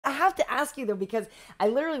have to ask you though, because I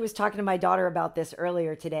literally was talking to my daughter about this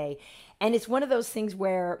earlier today. And it's one of those things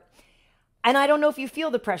where, and I don't know if you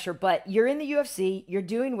feel the pressure, but you're in the UFC, you're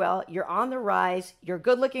doing well, you're on the rise, you're a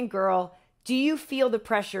good looking girl. Do you feel the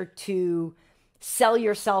pressure to sell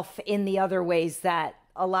yourself in the other ways that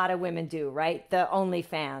a lot of women do, right? The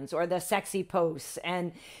OnlyFans or the sexy posts.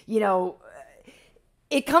 And, you know,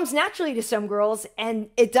 it comes naturally to some girls and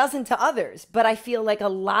it doesn't to others. But I feel like a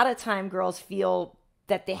lot of time girls feel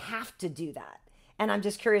that they have to do that. And I'm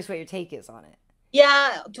just curious what your take is on it.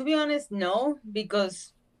 Yeah, to be honest, no,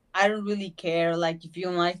 because I don't really care. Like, if you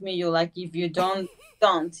like me, you like. If you don't,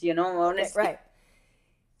 don't. Right, Honestly. right.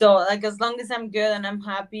 So, like, as long as I'm good and I'm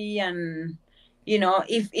happy, and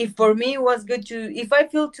if for me it was good to, if I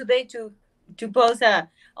feel today to post a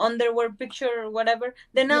underwear picture or whatever,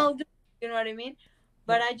 then Yeah. I'll do. You know what I mean?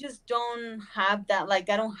 But Yeah. I just don't have that. Like,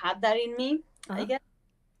 I don't have that in me, I Uh-huh. guess.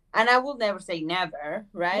 And I will never say never,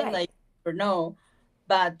 right? Right. Like, or no.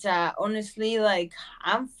 But honestly, like,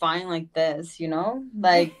 I'm fine like this,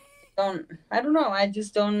 like, don't, I don't know, I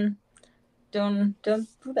just don't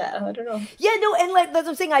do that. I don't know. Yeah, no, and like that's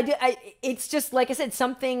what I'm saying. It's just like I said,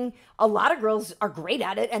 something a lot of girls are great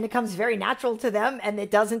at it, and it comes very natural to them, and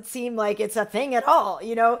it doesn't seem like it's a thing at all,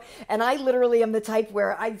 you know. And I literally am the type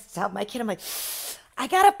where I tell my kid, I'm like, I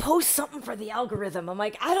gotta post something for the algorithm. I'm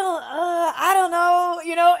like, I don't know,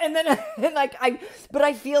 you know. And then, and like but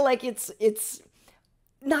I feel like it's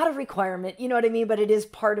not a requirement, you know what I mean? But it is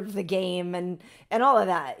part of the game and all of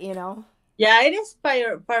that, you know. Yeah, it is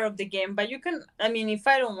part of the game, but you can, I mean, if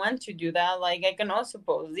I don't want to do that, like, I can also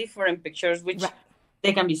post different pictures, which Right.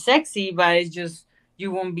 they can be sexy, but it's just, you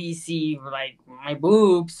won't be see like my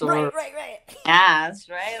boobs Right, or right, right. ass,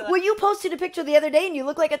 right? Like, Well, you posted a picture the other day and you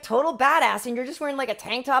look like a total badass and you're just wearing like a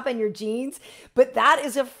tank top and your jeans. But that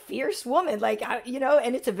is a fierce woman, like, you know,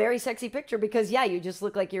 and it's a very sexy picture because, yeah, you just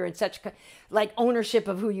look like you're in such like ownership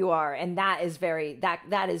of who you are. And that is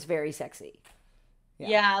that is very sexy. Yeah.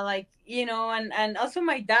 yeah, like, and also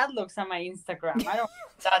my dad looks at my Instagram. I don't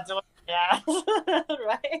that doing yeah.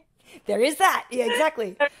 Right? There is that. Yeah,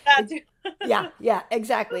 exactly. That too. Yeah, yeah,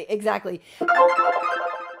 exactly, exactly.